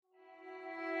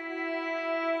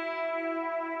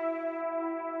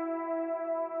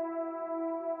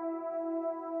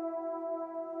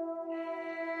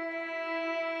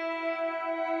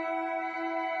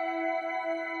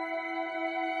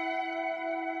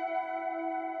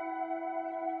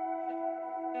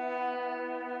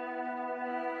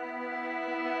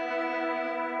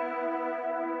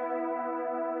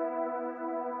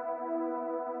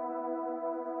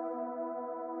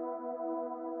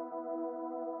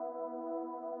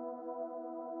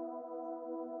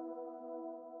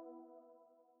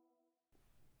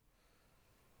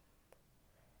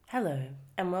Hello,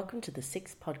 and welcome to the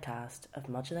sixth podcast of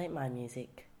Modulate My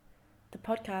Music, the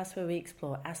podcast where we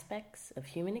explore aspects of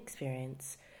human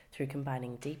experience through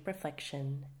combining deep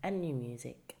reflection and new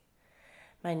music.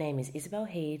 My name is Isabel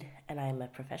Heed, and I am a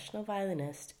professional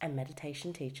violinist and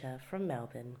meditation teacher from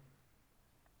Melbourne.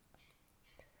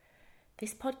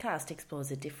 This podcast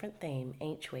explores a different theme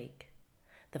each week.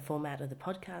 The format of the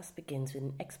podcast begins with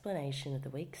an explanation of the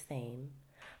week's theme,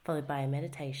 followed by a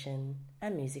meditation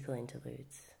and musical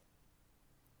interludes.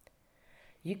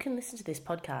 You can listen to this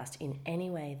podcast in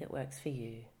any way that works for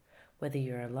you, whether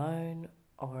you're alone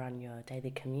or on your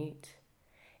daily commute.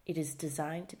 It is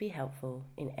designed to be helpful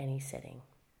in any setting.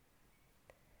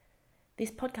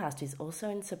 This podcast is also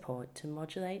in support to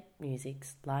Modulate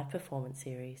Music's live performance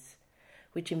series,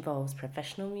 which involves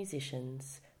professional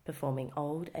musicians performing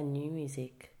old and new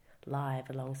music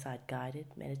live alongside guided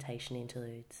meditation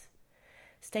interludes.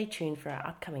 Stay tuned for our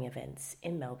upcoming events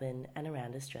in Melbourne and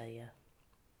around Australia.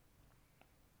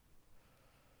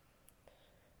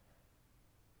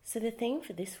 So the theme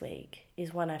for this week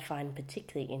is one I find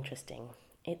particularly interesting.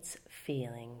 It's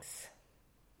feelings.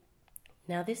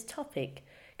 Now this topic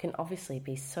can obviously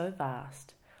be so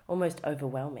vast, almost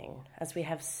overwhelming, as we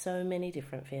have so many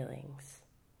different feelings.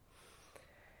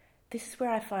 This is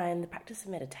where I find the practice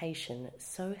of meditation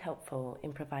so helpful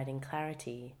in providing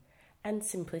clarity and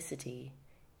simplicity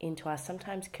into our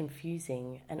sometimes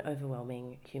confusing and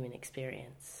overwhelming human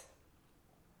experience.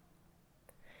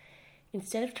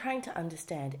 Instead of trying to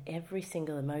understand every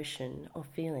single emotion or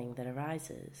feeling that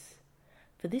arises,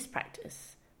 for this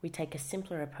practice, we take a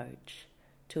simpler approach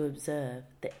to observe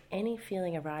that any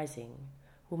feeling arising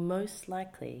will most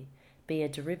likely be a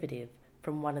derivative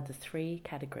from one of the three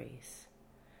categories: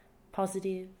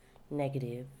 positive,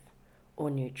 negative,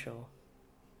 or neutral.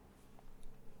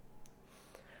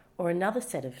 Or another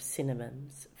set of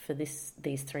synonyms for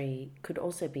these three could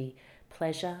also be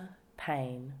pleasure,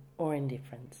 pain, or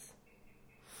indifference.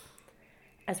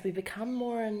 As we become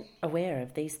more aware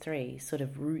of these three sort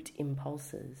of root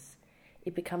impulses,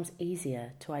 it becomes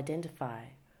easier to identify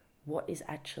what is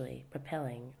actually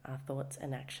propelling our thoughts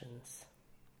and actions.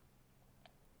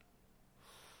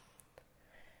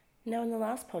 Now, in the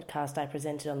last podcast I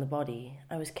presented on the body,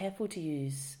 I was careful to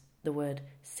use the word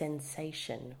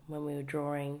sensation when we were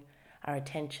drawing our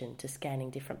attention to scanning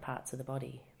different parts of the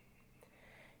body.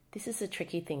 This is a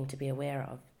tricky thing to be aware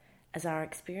of, as our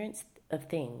experience of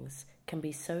things can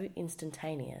be so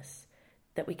instantaneous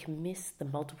that we can miss the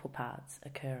multiple parts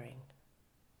occurring.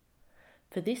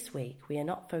 For this week, we are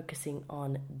not focusing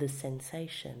on the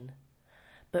sensation,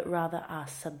 but rather our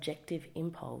subjective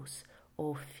impulse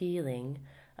or feeling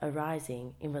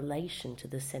arising in relation to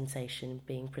the sensation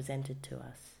being presented to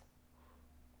us.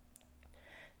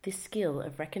 This skill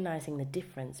of recognizing the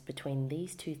difference between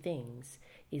these two things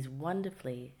is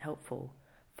wonderfully helpful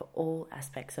for all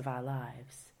aspects of our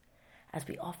lives, as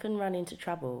we often run into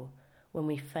trouble when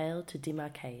we fail to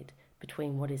demarcate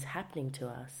between what is happening to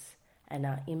us and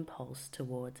our impulse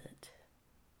towards it.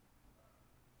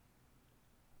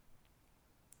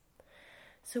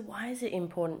 So why is it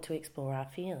important to explore our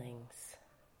feelings?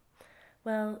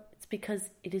 Well, it's because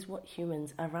it is what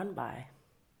humans are run by.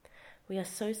 We are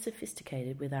so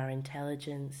sophisticated with our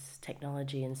intelligence,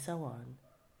 technology, and so on.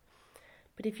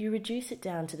 But if you reduce it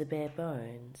down to the bare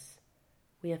bones,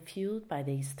 we are fueled by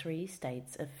these three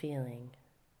states of feeling: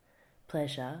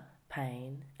 pleasure,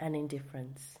 pain, and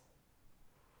indifference.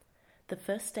 The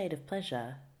first state of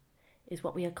pleasure is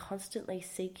what we are constantly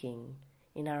seeking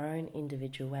in our own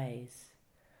individual ways,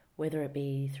 whether it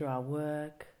be through our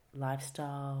work,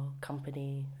 lifestyle,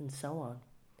 company, and so on.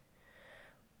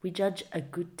 We judge a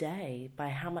good day by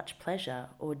how much pleasure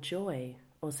or joy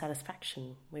or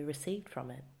satisfaction we received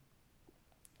from it.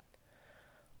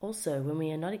 Also, when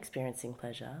we are not experiencing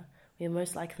pleasure, we are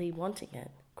most likely wanting it,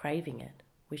 craving it,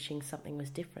 wishing something was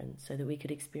different so that we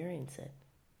could experience it.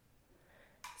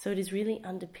 So it is really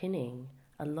underpinning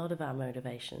a lot of our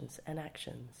motivations and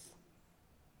actions.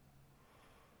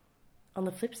 On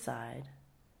the flip side,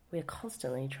 we are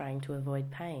constantly trying to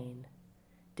avoid pain,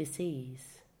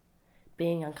 disease,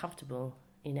 being uncomfortable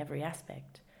in every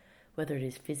aspect, whether it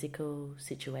is physical,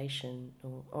 situational,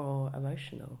 or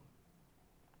emotional.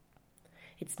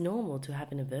 It's normal to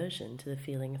have an aversion to the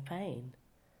feeling of pain.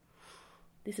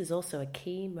 This is also a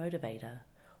key motivator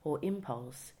or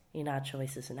impulse in our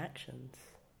choices and actions.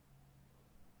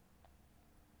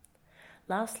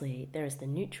 Lastly, there is the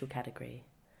neutral category,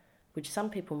 which some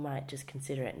people might just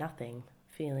consider it nothing,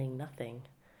 feeling nothing.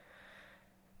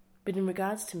 But in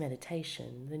regards to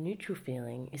meditation, the neutral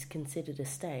feeling is considered a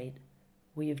state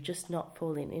where you've just not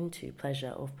fallen into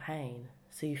pleasure or pain,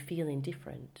 so you feel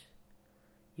indifferent.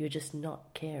 You're just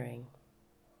not caring.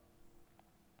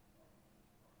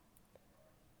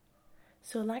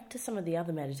 So, like to some of the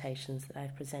other meditations that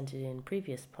I've presented in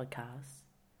previous podcasts,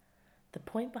 the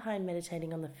point behind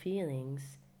meditating on the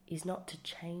feelings is not to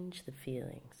change the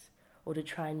feelings or to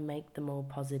try and make them all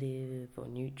positive or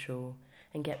neutral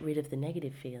and get rid of the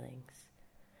negative feelings.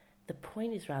 The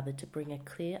point is rather to bring a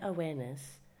clear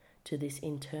awareness to this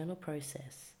internal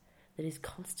process that is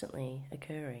constantly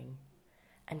occurring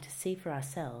and to see for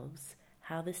ourselves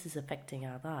how this is affecting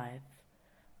our life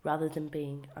rather than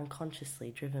being unconsciously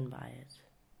driven by it.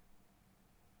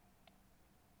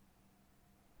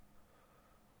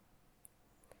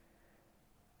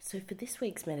 So for this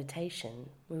week's meditation,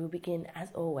 we will begin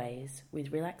as always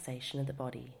with relaxation of the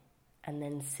body and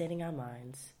then setting our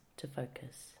minds to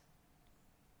focus.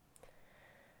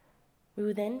 We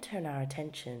will then turn our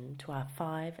attention to our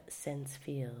 5 sense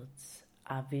fields,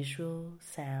 our visual,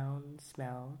 sound,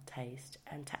 smell, taste,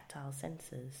 and tactile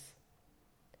senses.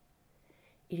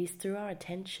 It is through our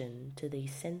attention to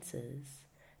these senses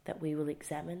that we will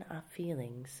examine our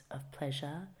feelings of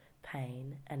pleasure,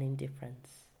 pain, and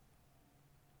indifference.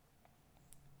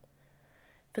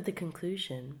 For the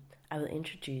conclusion, I will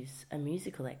introduce a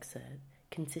musical excerpt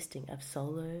consisting of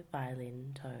solo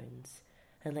violin tones,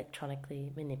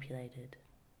 electronically manipulated.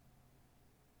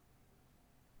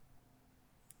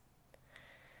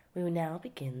 We will now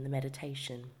begin the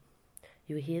meditation.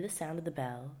 You will hear the sound of the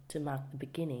bell to mark the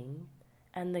beginning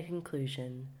and the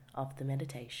conclusion of the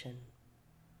meditation.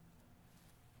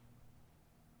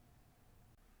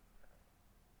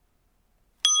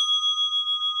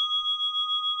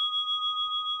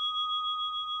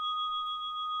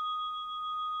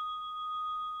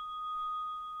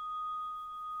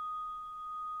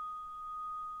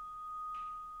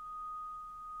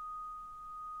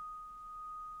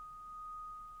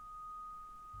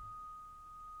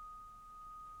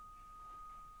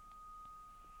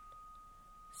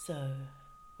 So,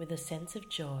 with a sense of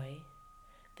joy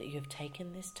that you have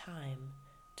taken this time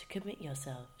to commit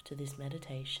yourself to this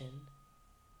meditation,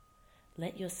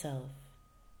 let yourself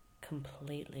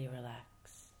completely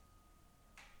relax,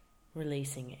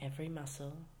 releasing every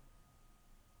muscle.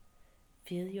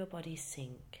 Feel your body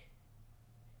sink,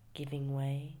 giving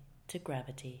way to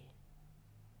gravity.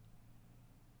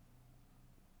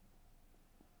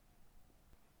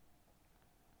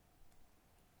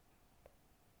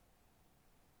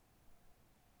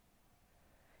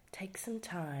 Take some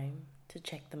time to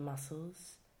check the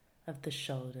muscles of the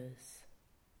shoulders,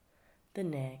 the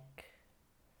neck,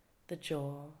 the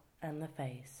jaw, and the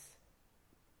face.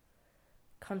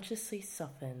 Consciously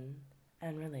soften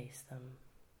and release them.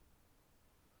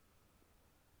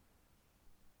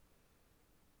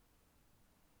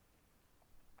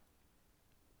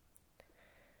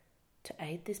 To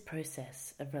aid this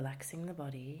process of relaxing the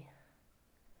body,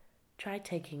 try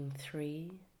taking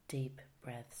 3 deep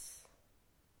breaths.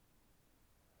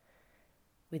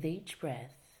 With each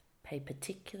breath, pay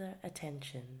particular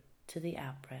attention to the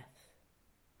out-breath.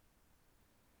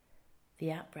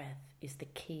 The out-breath is the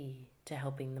key to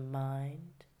helping the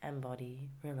mind and body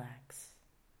relax.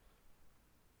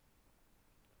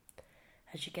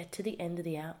 As you get to the end of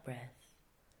the out-breath,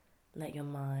 let your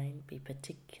mind be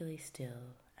particularly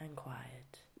still and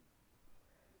quiet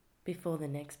before the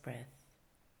next breath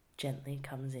gently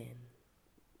comes in.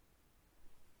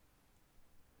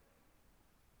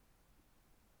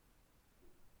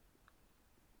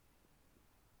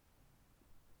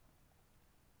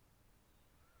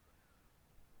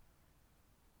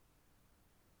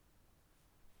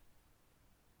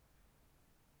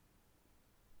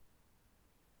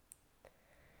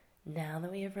 Now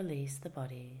that we have released the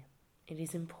body, it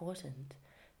is important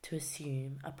to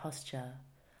assume a posture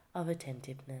of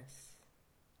attentiveness,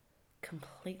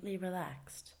 completely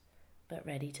relaxed but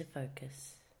ready to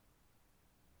focus.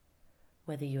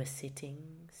 Whether you are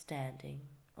sitting, standing,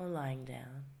 or lying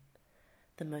down,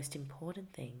 the most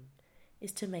important thing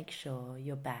is to make sure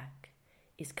your back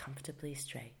is comfortably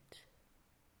straight.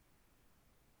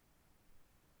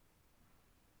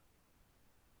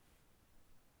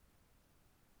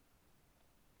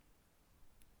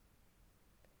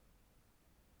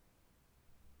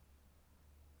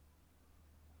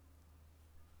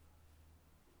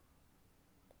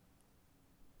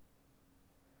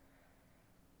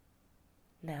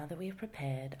 Now that we have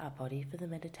prepared our body for the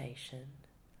meditation,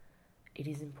 it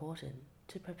is important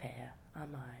to prepare our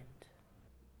mind.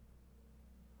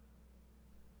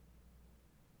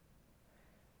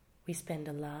 We spend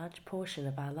a large portion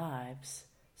of our lives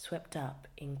swept up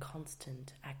in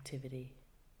constant activity,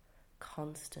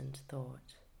 constant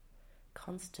thought,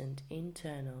 constant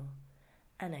internal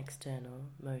and external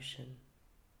motion.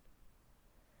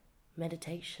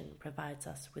 meditation provides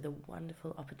us with a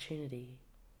wonderful opportunity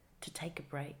to take a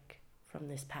break from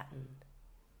this pattern.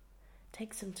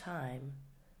 Take some time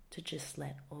to just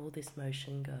let all this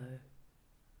motion go.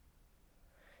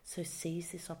 So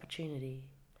seize this opportunity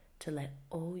to let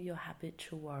all your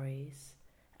habitual worries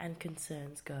and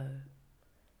concerns go,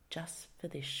 just for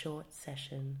this short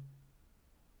session.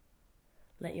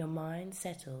 Let your mind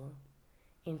settle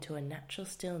into a natural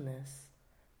stillness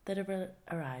that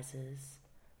arises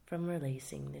from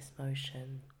releasing this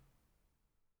motion.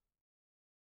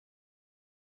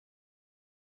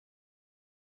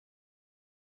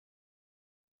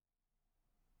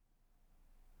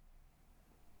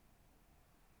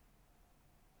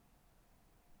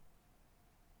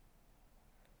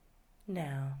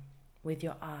 Now, with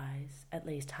your eyes at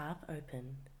least half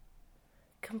open,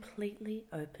 completely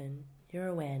open your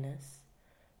awareness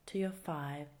to your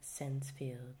 5 sense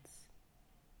fields: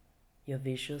 your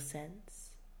visual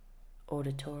sense,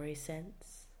 auditory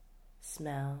sense,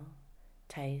 smell,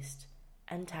 taste,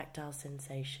 and tactile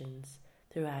sensations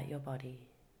throughout your body.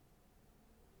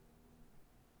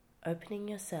 Opening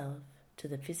yourself to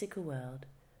the physical world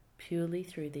purely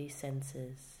through these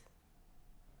senses.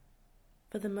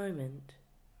 For the moment,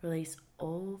 release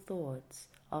all thoughts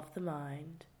of the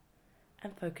mind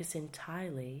and focus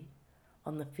entirely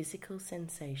on the physical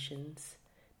sensations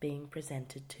being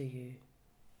presented to you.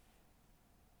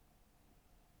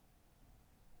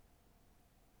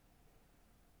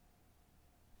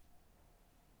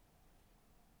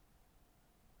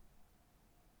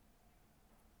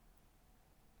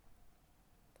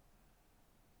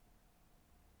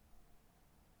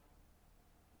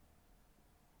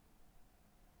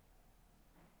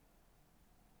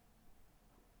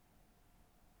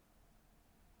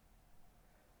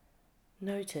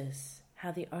 Notice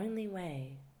how the only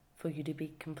way for you to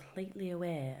be completely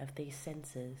aware of these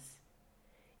senses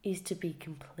is to be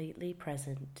completely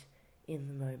present in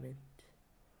the moment.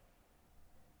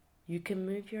 You can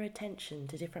move your attention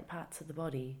to different parts of the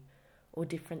body or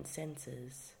different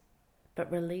senses,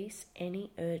 but release any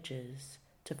urges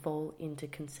to fall into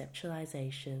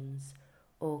conceptualizations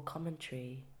or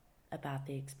commentary about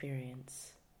the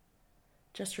experience.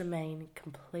 Just remain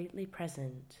completely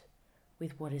present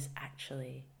with what is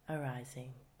actually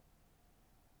arising.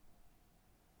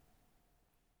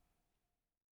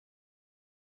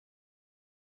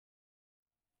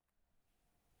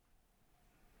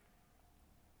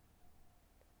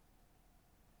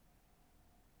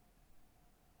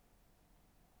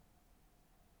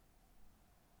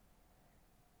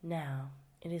 Now,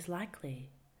 it is likely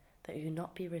that you will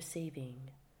not be receiving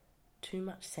too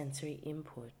much sensory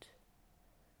input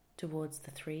towards the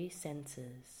 3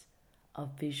 senses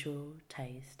of visual,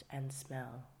 taste, and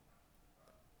smell.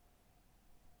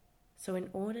 So in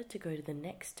order to go to the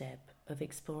next step of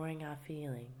exploring our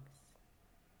feelings,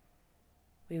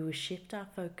 we will shift our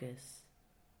focus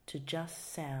to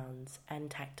just sounds and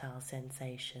tactile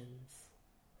sensations,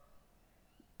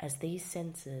 as these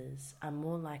senses are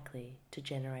more likely to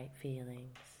generate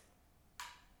feelings.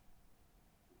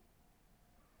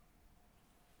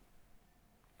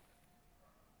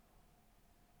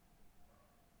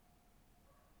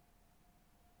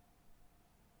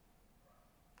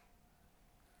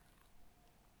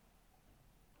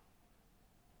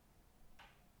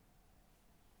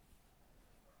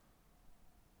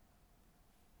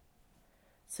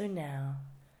 So now,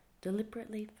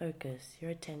 deliberately focus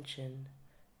your attention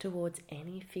towards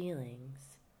any feelings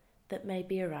that may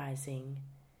be arising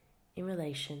in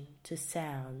relation to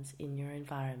sounds in your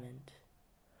environment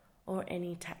or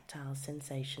any tactile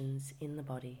sensations in the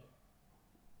body.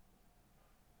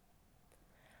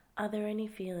 Are there any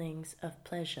feelings of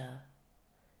pleasure,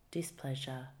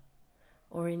 displeasure,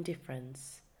 or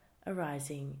indifference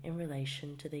arising in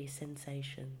relation to these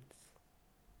sensations?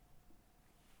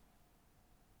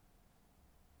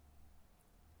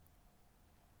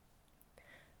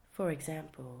 For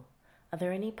example, are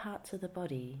there any parts of the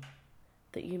body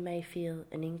that you may feel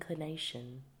an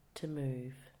inclination to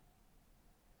move?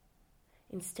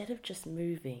 Instead of just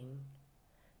moving,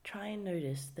 try and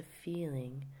notice the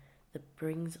feeling that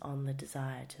brings on the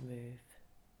desire to move.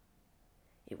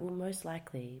 It will most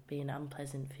likely be an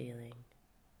unpleasant feeling.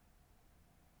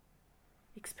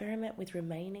 Experiment with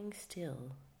remaining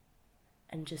still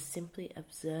and just simply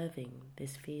observing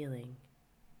this feeling.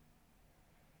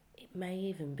 It may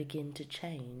even begin to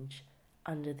change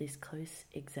under this close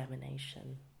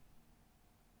examination.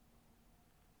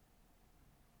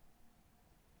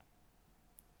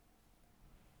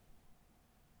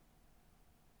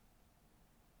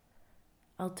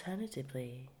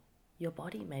 Alternatively, your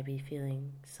body may be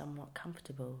feeling somewhat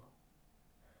comfortable.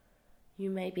 You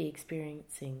may be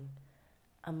experiencing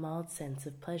a mild sense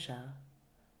of pleasure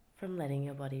from letting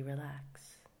your body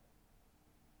relax.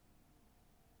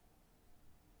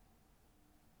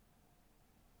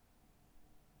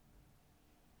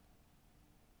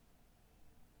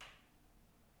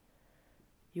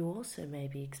 You also may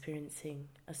be experiencing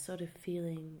a sort of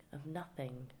feeling of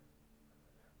nothing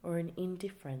or an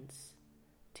indifference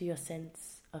to your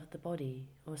sense of the body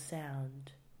or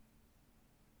sound.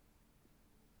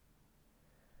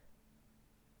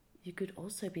 You could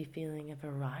also be feeling a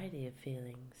variety of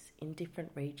feelings in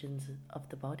different regions of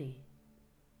the body.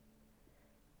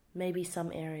 Maybe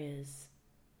some areas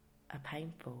are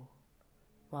painful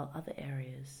while other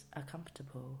areas are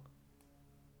comfortable.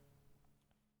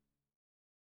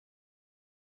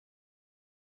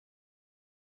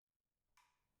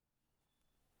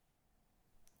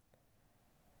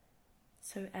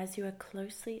 So as you are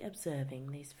closely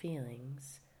observing these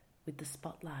feelings with the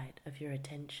spotlight of your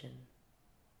attention,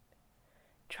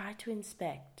 try to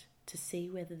inspect to see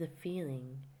whether the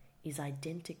feeling is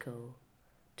identical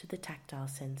to the tactile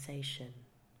sensation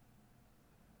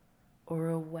or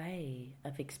a way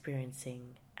of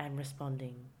experiencing and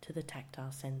responding to the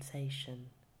tactile sensation.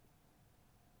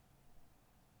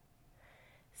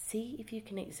 See if you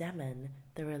can examine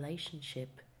the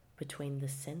relationship between the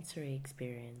sensory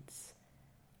experience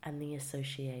and the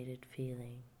associated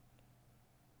feeling.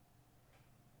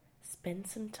 Spend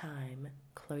some time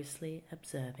closely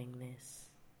observing this.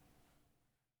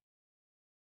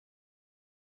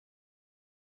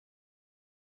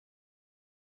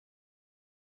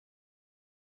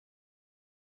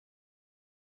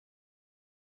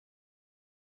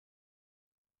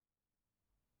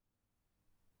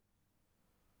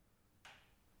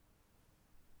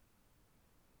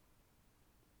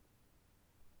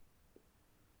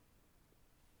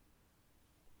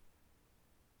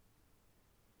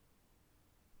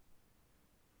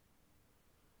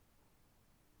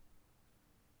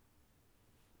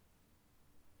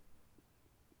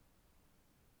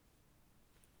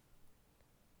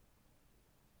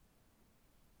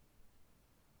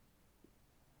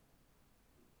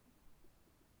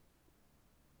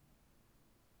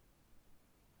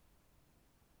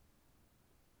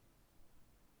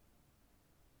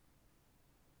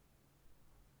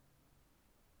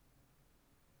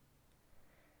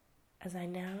 As I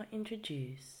now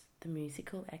introduce the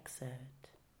musical excerpt,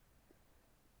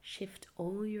 shift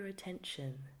all your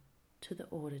attention to the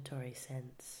auditory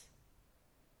sense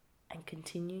and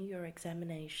continue your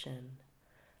examination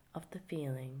of the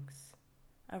feelings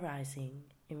arising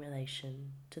in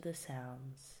relation to the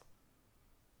sounds.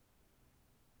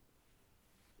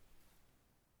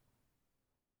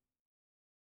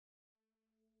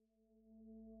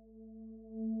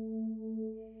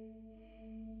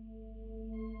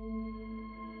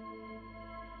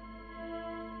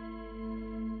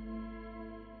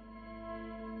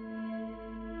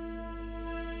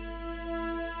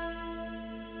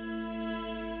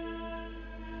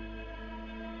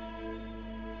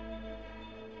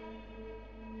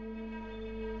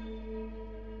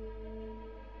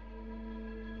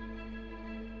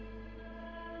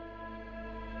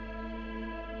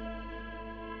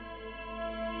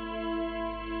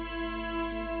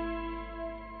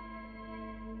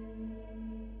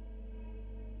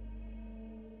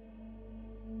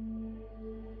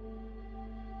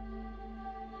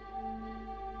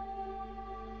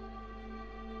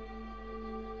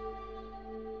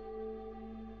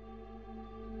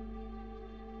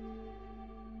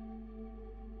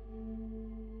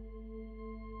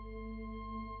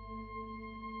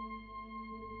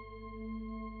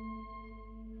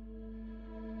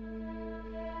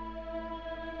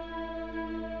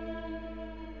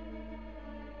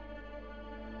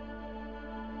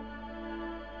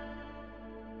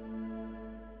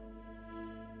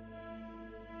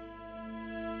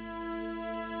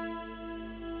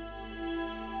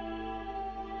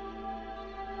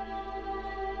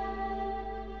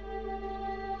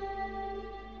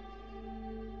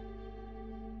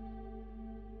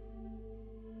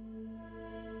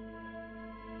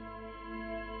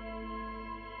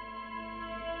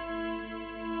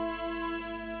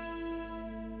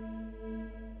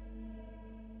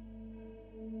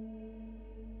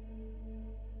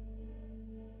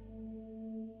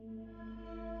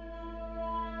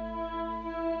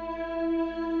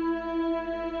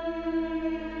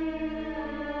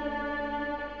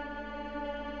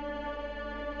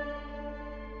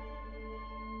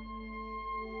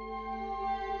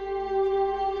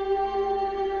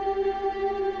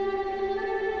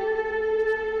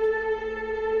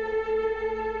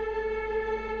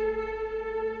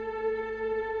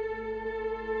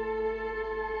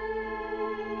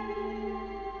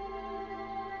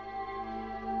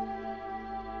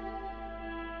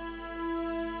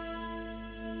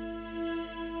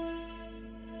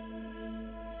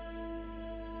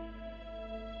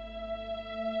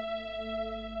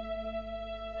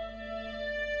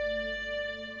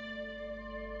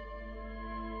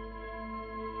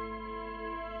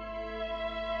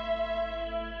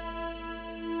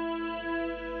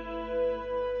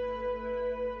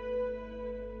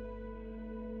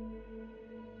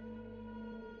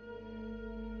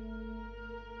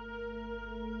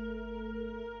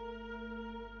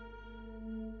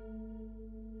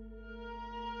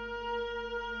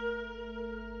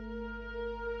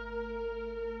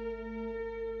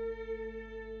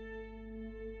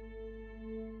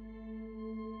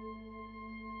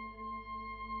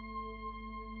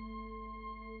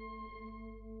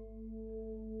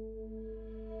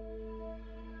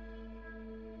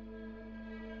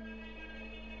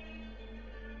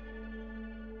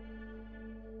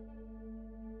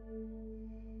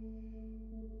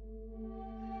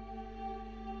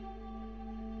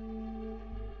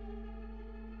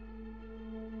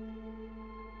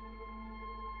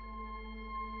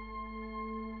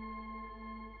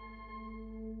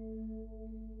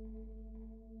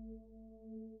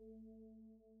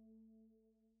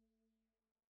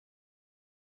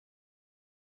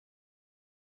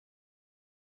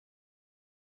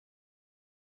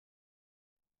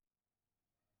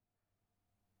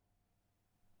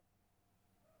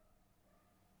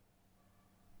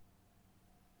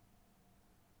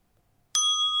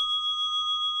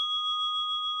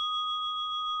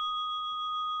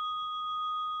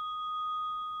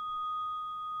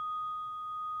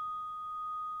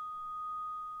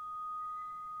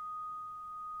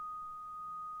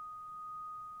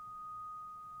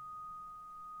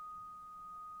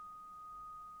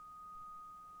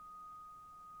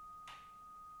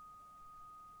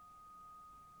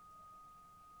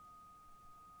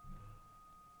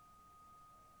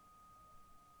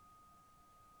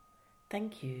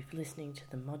 Thank you for listening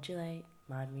to the Modulate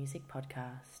Mind Music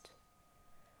podcast.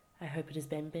 I hope it has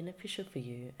been beneficial for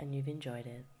you and you've enjoyed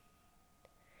it.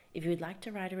 If you would like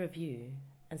to write a review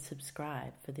and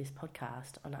subscribe for this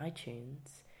podcast on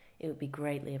iTunes, it would be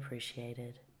greatly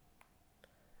appreciated.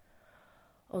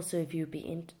 Also, if you would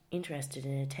be interested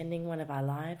in attending one of our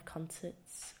live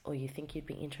concerts, or you think you'd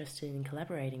be interested in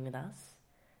collaborating with us,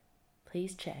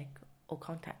 please check or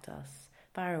contact us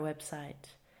via our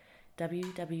website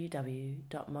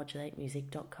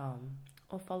www.modulatemusic.com,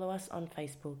 or follow us on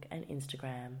Facebook and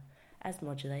Instagram as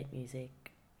Modulate Music.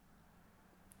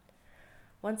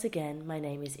 Once again, my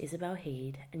name is Isabel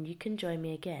Heed, and you can join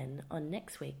me again on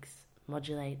next week's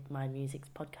Modulate Mind Music's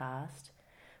podcast,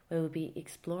 where we'll be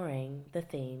exploring the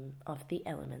theme of the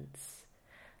elements.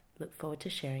 Look forward to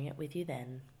sharing it with you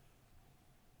then.